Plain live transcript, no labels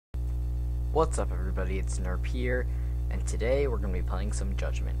What's up everybody, it's Nerp here, and today we're going to be playing some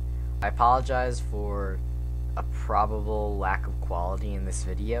Judgment. I apologize for a probable lack of quality in this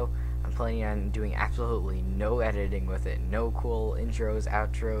video. I'm planning on doing absolutely no editing with it, no cool intros,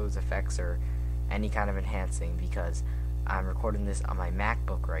 outros, effects, or any kind of enhancing, because I'm recording this on my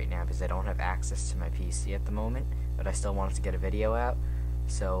MacBook right now because I don't have access to my PC at the moment, but I still wanted to get a video out,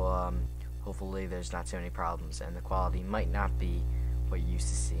 so hopefully there's not too many problems, and the quality might not be what you're used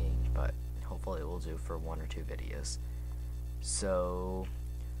to seeing, but hopefully it will do for 1 or 2 videos. So,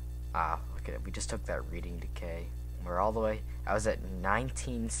 look at it. We just took that reading decay. We're all the way. I was at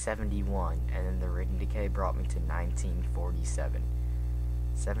 1971, and then the reading decay brought me to 1947.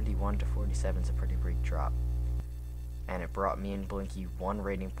 71 to 47 is a pretty big drop. And it brought me and Blinky 1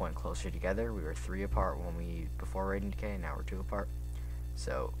 rating point closer together. We were 3 apart before rating decay, and now we're 2 apart.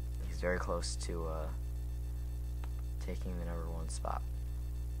 So, he's very close to taking the #1 spot.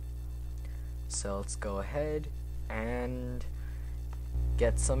 So let's go ahead and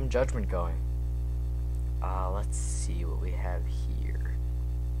get some Judgment going. Let's see what we have here.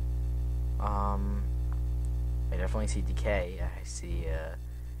 I definitely see Decay. I see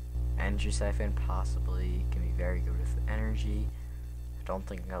Energy Siphon possibly can be very good with energy. I don't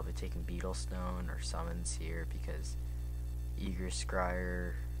think I'll be taking Beetle Stone or Summons here because Eager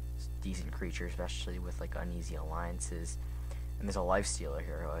Scryer is a decent creature, especially with like uneasy alliances. And there's a Life Stealer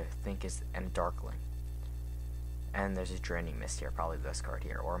here, who I think is, and a Darkling. And there's a Draining Mist here, probably the best card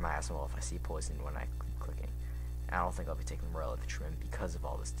here, or Miasmal if I see poison when I keep clicking. And I don't think I'll be taking Royal of the Trim because of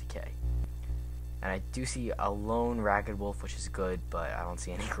all this decay. And I do see a lone Ragged Wolf, which is good, but I don't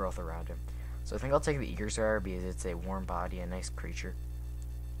see any growth around him. So I think I'll take the Eager Scryer because it's a warm body, a nice creature.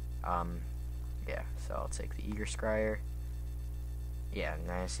 Yeah, so I'll take the Eager Scryer. Yeah,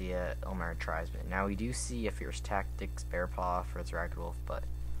 and I see a Elmira Tribesman. Now we do see a Fierce Tactics, Bear Paw for its Ragged Wolf, but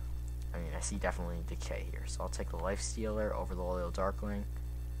I mean I see definitely Decay here. So I'll take the Life Stealer over the Loyal Darkling.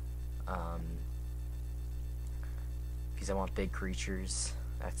 Because I want big creatures.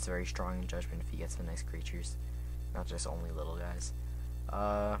 That's very strong in Judgment if he gets some nice creatures, not just only little guys.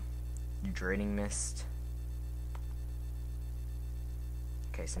 Draining Mist.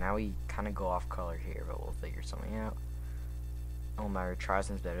 Okay, so now we kind of go off color here, but we'll figure something out. Elmira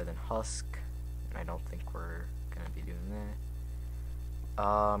Tribesman's better than Husk, and I don't think we're gonna be doing that.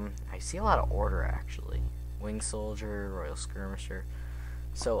 I see a lot of order actually. Wing Soldier, Royal Skirmisher.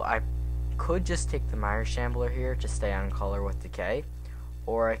 So I could just take the Mire Shambler here to stay on color with Decay,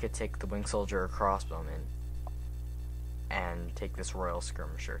 or I could take the Wing Soldier or Crossbowman and take this Royal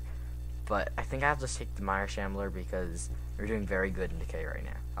Skirmisher. But I think I have to take the Mire Shambler because we're doing very good in Decay right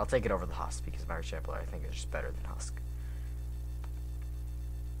now. I'll take it over the Husk because Mire Shambler I think is just better than Husk.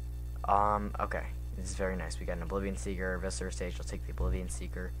 Okay, this is very nice. We got an Oblivion Seeker, Viscera Sage. I'll take the Oblivion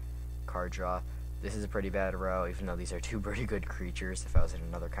Seeker. Card draw. This is a pretty bad row, even though these are 2 pretty good creatures if I was in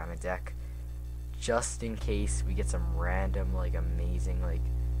another kind of deck. Just in case we get some random, like, amazing, like,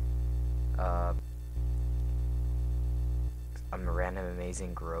 random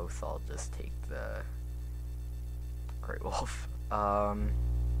amazing growth, I'll just take the Great Wolf.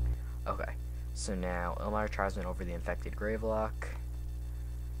 Okay, so now Elmira Tribesman over the Infected Gravelock.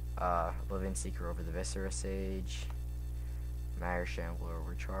 Oblivion Seeker over the Viscera Sage. Mire Shambler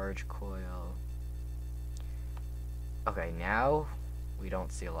over Charge Coil. Okay, now we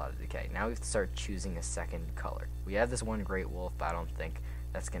don't see a lot of Decay. Now we have to start choosing a second color. We have this one Great Wolf, but I don't think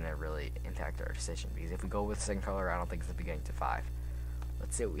that's going to really impact our decision, because if we go with the second color, I don't think it's getting to 5.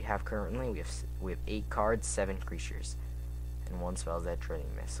 Let's see what we have currently. We have 8 cards, 7 creatures, and 1 spell is that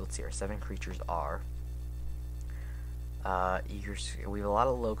Draining Mist. So let's see, our 7 creatures are we have a lot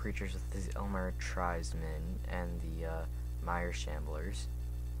of low creatures with the Elmira Tribesman and the Mire Shamblers,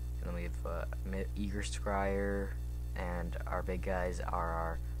 and then we have Eager Scryer, and our big guys are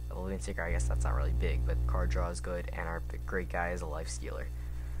our Oblivion Seeker. I guess that's not really big, but card draw is good, and our great guy is a Life Stealer.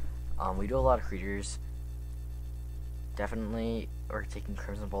 We do a lot of creatures. Definitely we're taking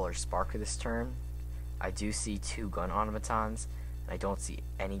Crimson Bolt or Spark this turn. I do see 2 Gun Automatons, and I don't see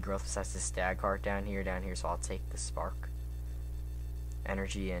any growth besides the Stag card down here, so I'll take the Spark.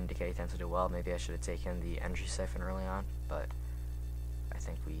 Energy and Decay tends to do well. Maybe I should have taken the Energy Siphon early on, but I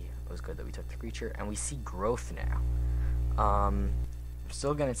think it was good that we took the creature, and we see growth now. I'm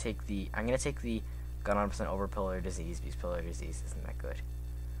still gonna take the Gun Automaton over Pillar Disease because Pillar Disease isn't that good.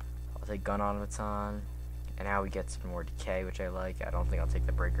 I'll take Gun Automaton, and now we get some more Decay, which I like. I don't think I'll take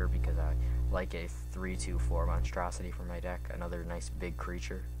the Breaker because I like a 3/2/4 monstrosity for my deck, another nice big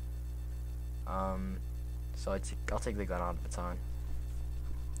creature. So I'll take the Gun Automaton.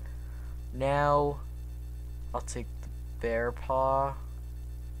 Now I'll take the Bear Paw.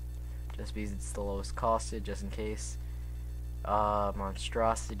 just because it's the lowest costed, just in case.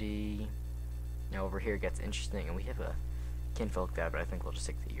 Monstrosity. Now over here it gets interesting, and we have a Kinfolk there, but I think we'll just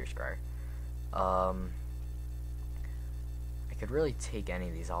take the Eager Scryer. I could really take any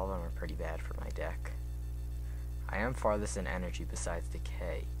of these. All of them are pretty bad for my deck. I am farthest in energy besides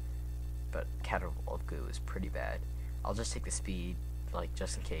Decay, but Catapult Goo is pretty bad. I'll just take the speed, like,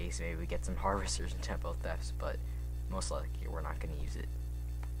 just in case. Maybe we get some Harvesters and Tempo Thefts, but most likely we're not going to use it.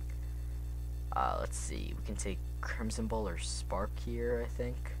 Let's see. We can take Crimson Bowl or Spark here, I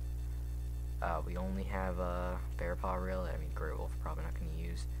think. We only have Bear Paw, really. I mean, Grey Wolf, probably not going to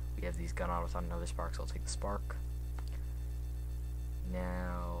use. We have these Gun Autos on another Spark, so I'll take the Spark.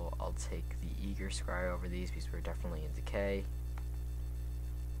 Now, I'll take the Eager Scryer over these because we're definitely in Decay.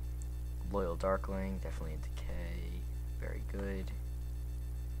 Loyal Darkling, definitely in Decay. Very good.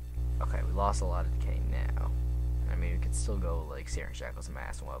 Okay, we lost a lot of Decay now. I mean, we could still go, like, Searing Shackles and my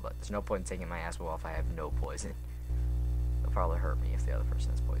Asmonwell, but there's no point in taking my Asmonwell if I have no poison. It'll probably hurt me if the other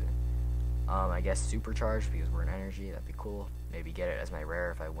person has poison. I guess Supercharged, because we're in energy, that'd be cool. Maybe get it as my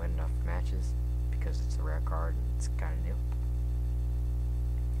rare if I win enough matches, because it's a rare card and it's kind of new.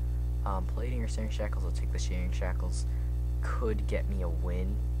 Plating or Searing Shackles, I'll take the Searing Shackles. Could get me a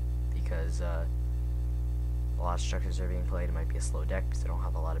win, because a lot of structures are being played. It might be a slow deck, because they don't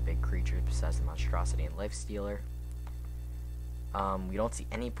have a lot of big creatures besides the Monstrosity and Lifestealer. We don't see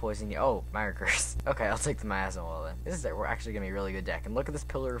any poison. Oh, Mire Curse. Okay, I'll take the Miasma then. This is it. We're actually gonna be a really good deck. And look at this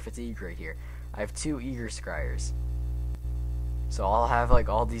Pillar of Fatigue right here. I have 2 Eager Scryers, so I'll have like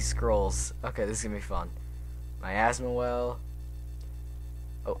all these scrolls. Okay, this is gonna be fun. Miasma.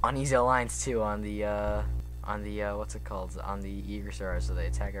 Oh, Uneasy Alliance too on the what's it called? On the Eager Scryers, so they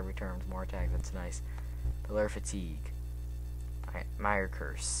attack every turn with more attack. That's nice. Pillar of Fatigue. Alright, Mire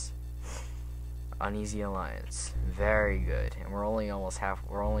Curse. Uneasy Alliance. Very good. And we're only almost half.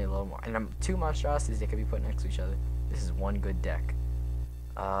 We're only a little more. And 2 monstrosities they could be put next to each other. This is one good deck.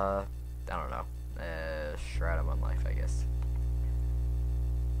 I don't know. Shroud of One Life, I guess.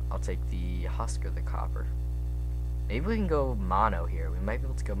 I'll take the Husk or the Copper. Maybe we can go Mono here. We might be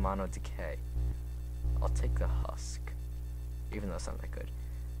able to go Mono Decay. I'll take the Husk, even though it's not that good.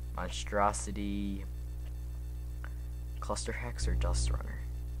 Monstrosity, Cluster Hex, or Dust Runner.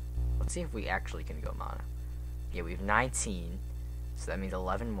 Let's see if we actually can go Mono. Yeah, we have 19, so that means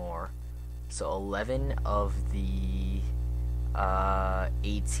 11 more. So 11 of the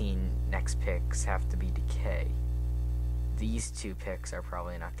 18 next picks have to be Decay. These 2 picks are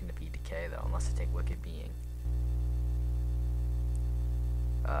probably not going to be Decay, though, unless I take Wicked Being.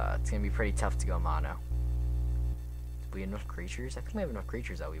 It's going to be pretty tough to go Mono. Do we have enough creatures? I think we have enough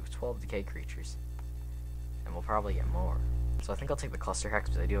creatures, though. We have 12 Decay creatures. And we'll probably get more. So I think I'll take the Cluster Hex,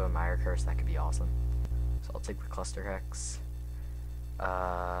 because I do have a Mire Curse. That could be awesome. So I'll take the Cluster Hex.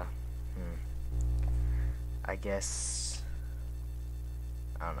 I guess...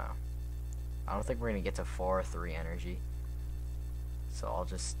 I don't know. I don't think we're going to get to 4 or 3 energy. So I'll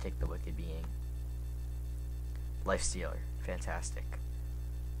just take the Wicked Being. Lifestealer. Fantastic.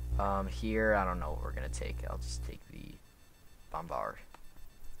 Here, I don't know what we're going to take. I'll just take the Bombard.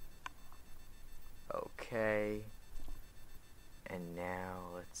 Okay. And now,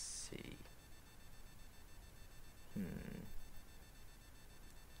 let's see. Hey,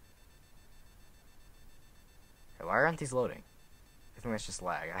 why aren't these loading? I think that's just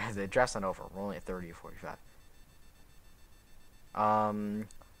lag. The draft's not over. We're only at 30 or 45.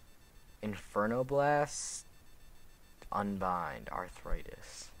 Inferno Blast. Unbind.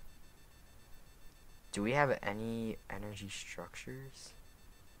 Arthritis. Do we have any energy structures?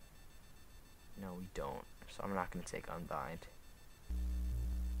 No, we don't. So I'm not going to take Unbind.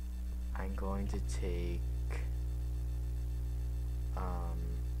 I'm going to take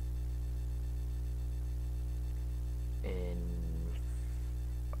in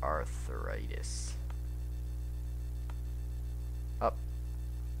Arthritis. Up.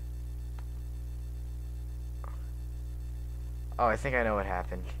 Oh, I think I know what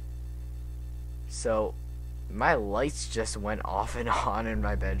happened. So my lights just went off and on in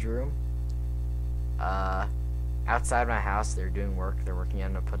my bedroom. Outside my house, they're doing work. They're working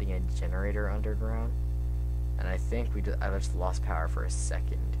on putting a generator underground, and I think I just lost power for a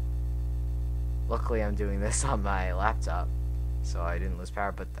second. Luckily, I'm doing this on my laptop, so I didn't lose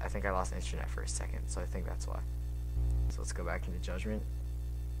power. But I think I lost internet for a second, so I think that's why. So let's go back into Judgment.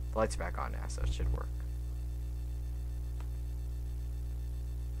 The lights are back on now, so it should work.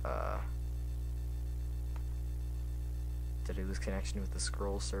 Did I lose connection with the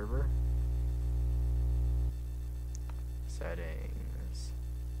scroll server? Settings,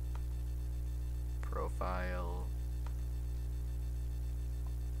 profile,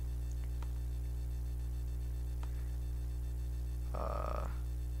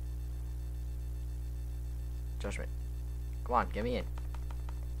 Judgement. Come on, get me in.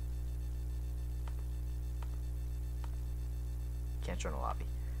 Can't join the lobby.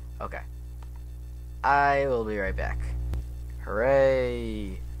 Okay. I will be right back.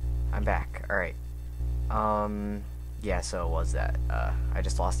 Hooray! I'm back. Alright. Yeah, so it was that. I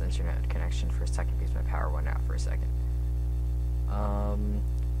just lost internet connection for a second because my power went out for a second.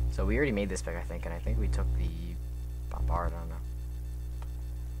 So we already made this pick, I think, and I think we took the Bombard, I don't know.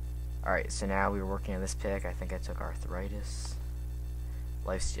 Alright, so now we were working on this pick. I think I took Arthritis.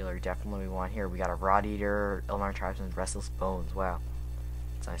 Lifestealer, definitely we want here. We got a Rod Eater, Ilmar Tribesman, Restless Bones. Wow.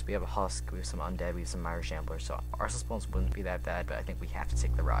 It's nice. We have a Husk, we have some Undead, we have some Myra Shambler. So Restless Bones wouldn't be that bad, but I think we have to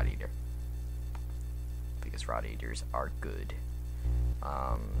take the Rod Eater. Because Rod Eaters are good.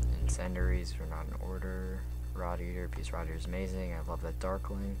 Incendiaries are not in order. Rod Eater, Peace Rod Eater is amazing. I love that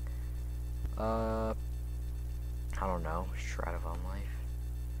Darkling. I don't know. Shroud of Unlife.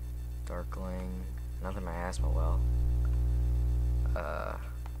 Darkling. Nothing my asthma well. Are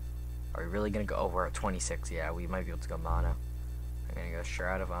we really gonna go? Oh, we're at 26. Yeah, we might be able to go mono. I'm gonna go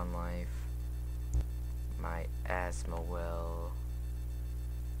Shroud of Unlife. My asthma well.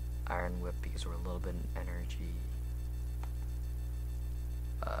 Iron Whip because we're a little bit in energy.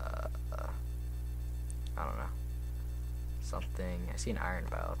 I don't know. Something. I see an Iron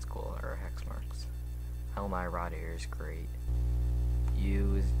Vial. That's cool. Or Hex Marks. Hellmire Rod Eater is great.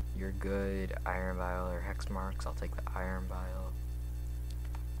 You're good. Iron Vial or Hex Marks. I'll take the Iron Vial.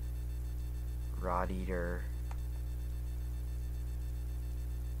 Rod Eater.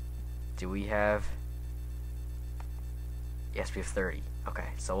 Do we have? Yes, we have 30. Okay,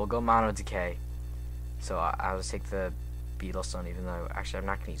 so we'll go Mono Decay. So I'll just take the Beetle Stone, even though actually I'm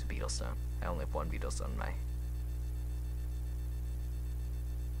not gonna use a Beetle Stone. I only have one Beetle Stone in my.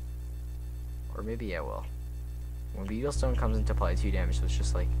 Or maybe I will. When Beetle Stone comes into play, 2 damage, so it's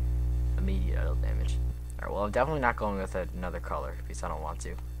just like immediate idle damage. Alright, well I'm definitely not going with another color because I don't want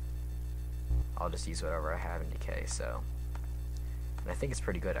to. I'll just use whatever I have in Decay, so. And I think it's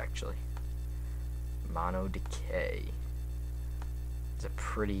pretty good actually. Mono Decay. It's a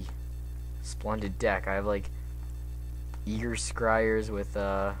pretty splendid deck. I have like Eager Scryers with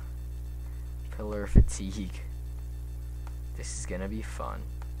Pillar Fatigue. This is gonna be fun.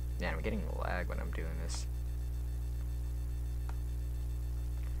 Man, I'm getting lag when I'm doing this.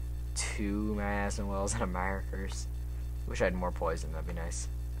 2 Miasma Wells and a Myra Curse. Wish I had more poison, that'd be nice.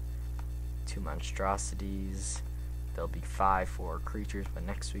 2 Monstrosities. There'll be 5 for creatures but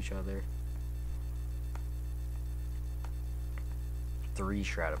next to each other. 3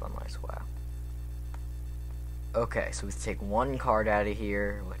 Shroud of Unlife, wow. Okay, so we take 1 card out of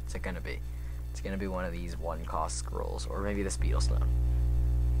here. What's it gonna be? It's gonna be one of these 1-cost scrolls, or maybe this Beetle Stone.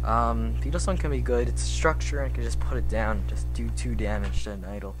 Beetle Stone can be good. It's a structure and I can just put it down, just do 2 damage to an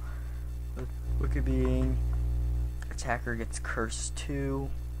idol. Wicked Being. Attacker gets cursed 2.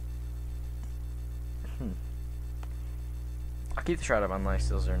 I'll keep the Shroud of Unlife,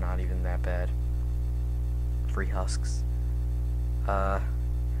 those are not even that bad. Free Husks.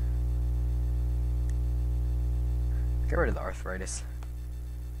 Get rid of the Arthritis.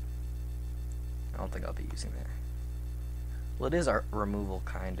 I don't think I'll be using that. Well, it is art removal,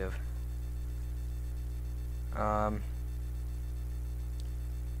 kind of.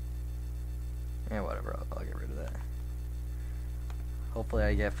 Yeah, whatever, I'll get rid of that. Hopefully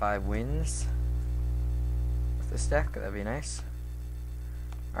I get 5 wins with this deck, that'd be nice.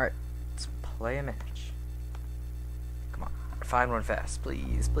 Alright, let's play a match. Come on, find one fast,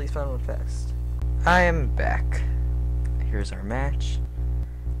 please, please find one fast. I am back. Here's our match.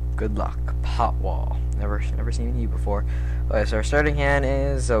 Good luck. Pot Wall. Never seen you before. Okay, so our starting hand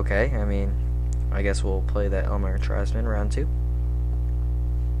is okay. I mean, I guess we'll play that Ilmar Tribesman round 2.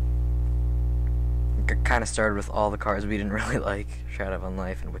 Kind of started with all the cards we didn't really like. Shroud of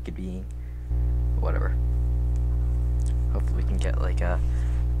Unlife and Wicked Being. Whatever. Hopefully we can get like a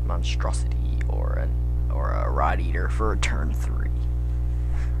Monstrosity or a Rod Eater for turn 3.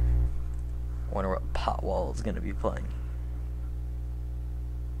 I wonder what Pot Wall is going to be playing.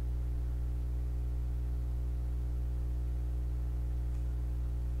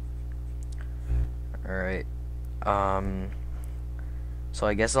 Alright. So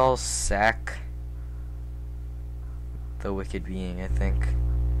I guess I'll sack the Wicked Being, I think.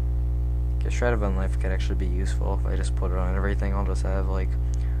 Guess Shroud of Unlife could actually be useful if I just put it on everything. I'll just have like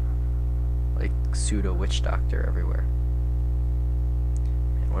pseudo Witch Doctor everywhere.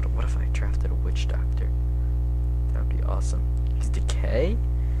 Man, what if I drafted a Witch Doctor? That would be awesome. He's Decay,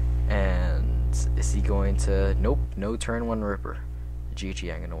 and is he going to? Nope, no turn 1 Ripper.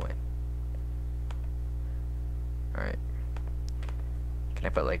 GG, I'm gonna win. Alright. Can I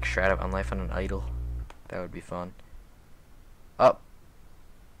put like Shroud of Unlife on an idol? That would be fun. Oh,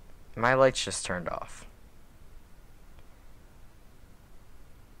 my lights just turned off.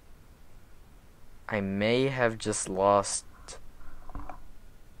 I may have just lost.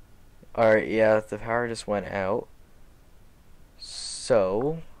 Alright, yeah, the power just went out.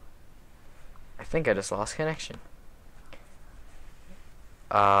 So, I think I just lost connection.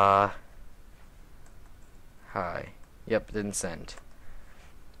 Hi. Yep, didn't send.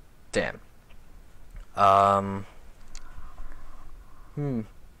 Damn. I should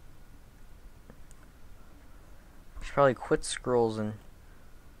probably quit scrolls and...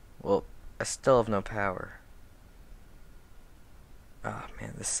 Well, I still have no power. Oh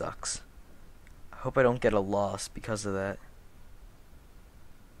man, this sucks. I hope I don't get a loss because of that.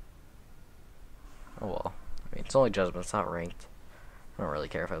 Oh well. I mean, it's only Judgement, it's not ranked. I don't really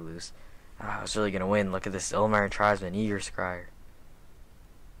care if I lose. I was really gonna win. Look at this Ilmarin Tribesman, Eager Scryer.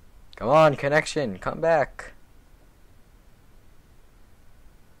 Come on, connection, come back.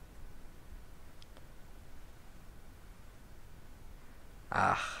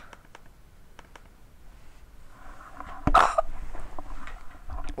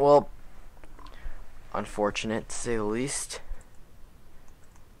 Well, unfortunate to say the least.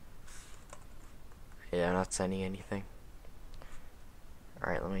 Yeah, I'm not sending anything.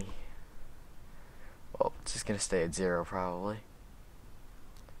 Alright, let me... Well, it's just gonna stay at 0 probably.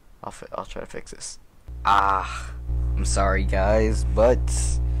 I'll try to fix this. I'm sorry guys, but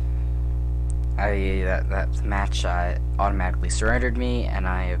that match automatically surrendered me, and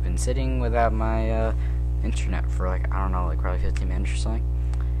I have been sitting without my internet for like, I don't know, like probably 15 minutes or something,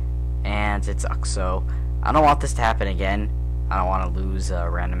 and it sucks. So I don't want this to happen again. I don't want to lose a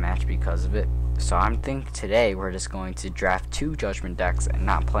random match because of it. So I'm thinking today we're just going to draft 2 Judgement decks and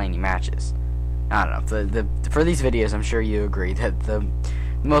not play any matches. I don't know. For these videos, I'm sure you agree that the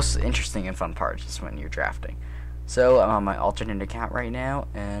most interesting and fun part is when you're drafting. So I'm on my alternate account right now,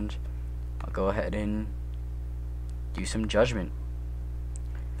 and I'll go ahead and do some Judgement.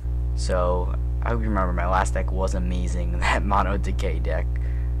 So I hope you remember my last deck was amazing, that mono Decay deck.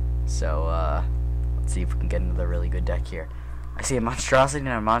 So let's see if we can get another really good deck here. I see a Monstrosity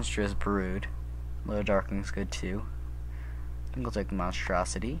and a Monstrous Brood. Low Darkling's good too. I think I'll take the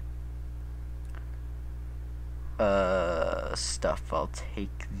Monstrosity. Stuff. I'll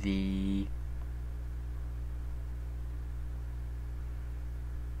take the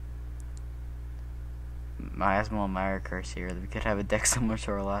Miasmal Mire Curse here. We could have a deck similar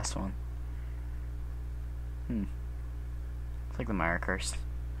to our last one. It's like the Mire Curse.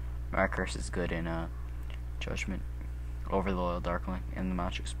 Mire Curse is good in Judgement over the Loyal Darkling and the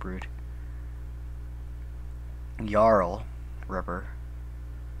Monstrous Brood. Jarl Ripper.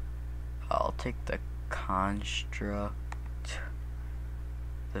 I'll take the Construct,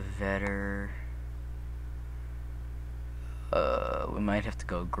 the Vetter. We might have to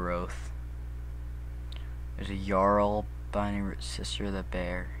go Growth. There's a Jarl, Binding Root, Sister of the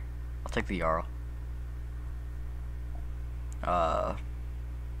Bear. I'll take the Jarl. Gun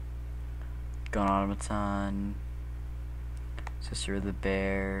Automaton, Sister of the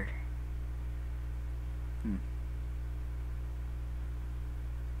Bear.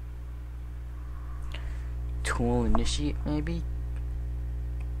 Tool Initiate, maybe?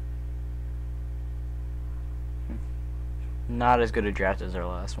 Not as good a draft as our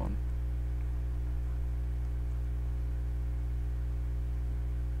last one.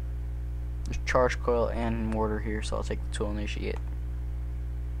 There's Charge Coil and Mortar here, so I'll take the Tool Initiate.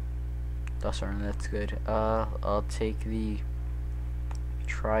 That's good. I'll take the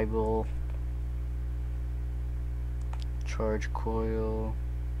Tribal, Charge Coil.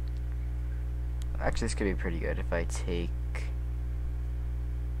 Actually, this could be pretty good if I take...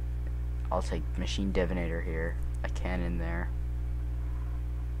 I'll take Machine Divinator here. A Cannon there.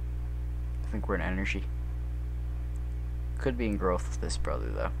 I think we're in Energy. Could be in Growth with this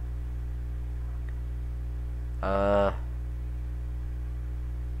brother, though.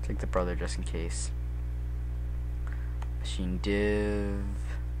 Take the brother just in case. Machine Div...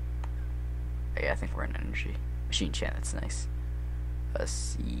 Oh, yeah, I think we're in Energy. Machine Chant, that's nice. Let's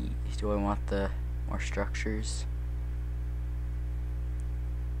see... Do I want the... more structures?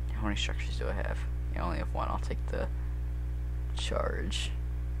 How many structures do I have? I only have one. I'll take the Charge,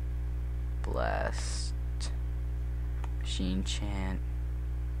 Blast, Machine Chant.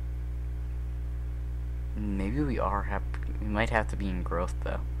 Maybe we might have to be in Growth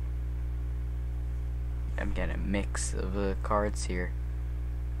though. I'm getting a mix of the cards here.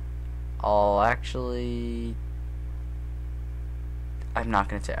 I'll actually... I'm not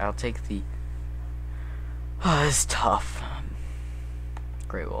gonna take... I'll take the... Oh, this is tough.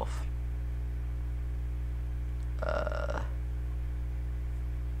 Grey Wolf.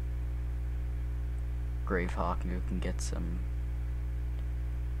 Gravehawk, who can get some.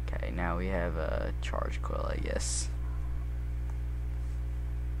 Okay, now we have a charge coil, I guess.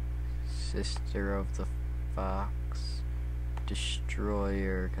 Sister of the Fox,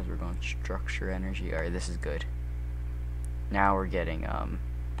 Destroyer, because we're going structure energy. Alright, this is good. Now we're getting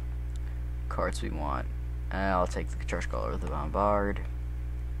cards we want. I'll take the charge coil of the Bombard.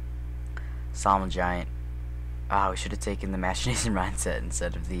 Solemn Giant. We should have taken the Machination Mindset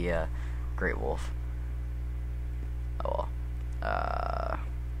instead of the Great Wolf. Oh well.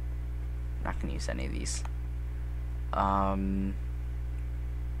 Not gonna use any of these.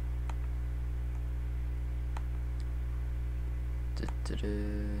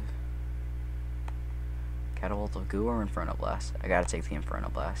 Catapult of Goo or Inferno Blast? I gotta take the Inferno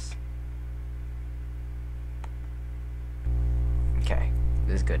Blast. Okay,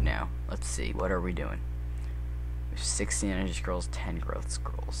 this is good now. Let's see, what are we doing? We have 16 energy scrolls, 10 growth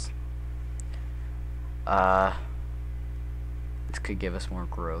scrolls. This could give us more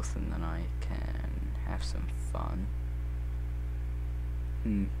growth, and then I can have some fun.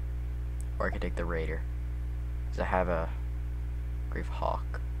 Or I could take the Raider. Does I have a Grave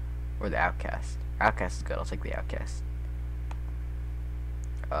Hawk? Or the Outcast? Outcast is good, I'll take the Outcast.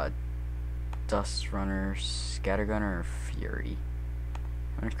 Dust Runner, Scattergunner, or Fury?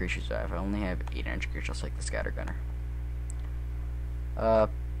 How many creatures do I have? I only have 8 energy creatures, I'll take the Scattergunner.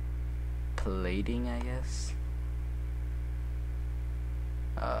 Plating, I guess?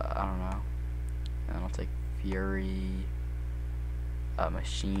 I don't know. And then I'll take Fury,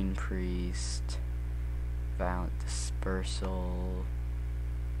 Machine Priest, Violent Dispersal,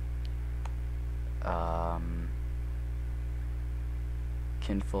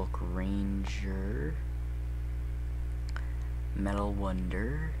 Kinfolk Ranger, Metal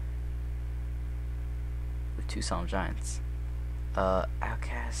Wonder, with 2 Solemn Giants,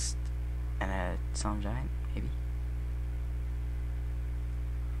 Outcast, and a Solemn Giant, maybe.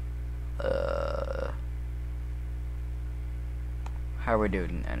 How are we doing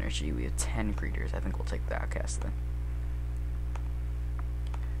in energy? We have 10 creatures. I think we'll take the Outcast then.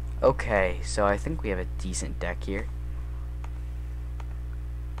 Okay, so I think we have a decent deck here.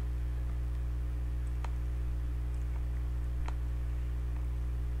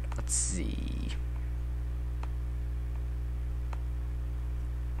 Let's see.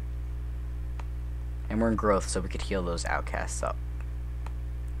 And we're in growth, so we could heal those Outcasts up.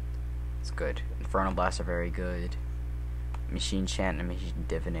 It's good. Inferno Blasts are very good. Machine Chant and Machine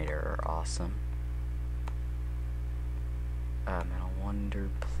Divinator are awesome. Metal Wonder,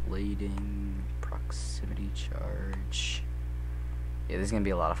 Plating, Proximity Charge. Yeah, this is gonna be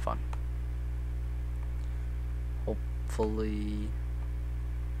a lot of fun. Hopefully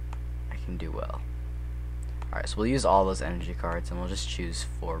I can do well. Alright, so we'll use all those energy cards and we'll just choose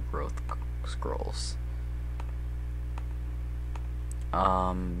 4 growth scrolls.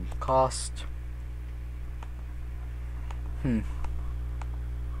 Cost.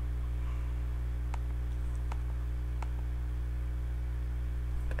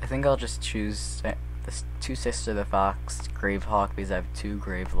 I think I'll just choose this 2 Sister of the Fox, Gravehawk, because I have 2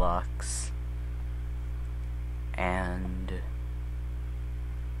 Gravelocks, and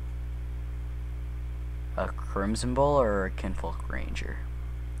a Crimson Bull or a Kinfolk Ranger.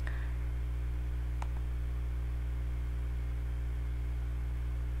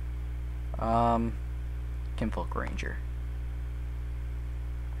 Kinfolk Ranger.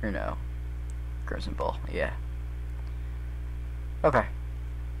 Or no, Crimson Bull, yeah. Okay.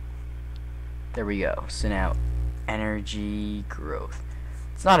 There we go. So now, energy growth.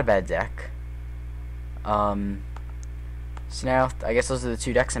 It's not a bad deck. So now, I guess those are the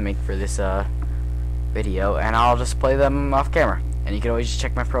 2 decks I make for this video, and I'll just play them off camera. And you can always just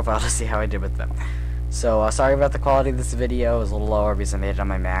check my profile to see how I did with them. So, sorry about the quality of this video. It was a little lower because I made it on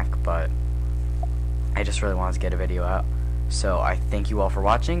my Mac, but I just really wanted to get a video out. So, I thank you all for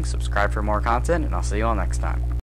watching. Subscribe for more content, and I'll see you all next time.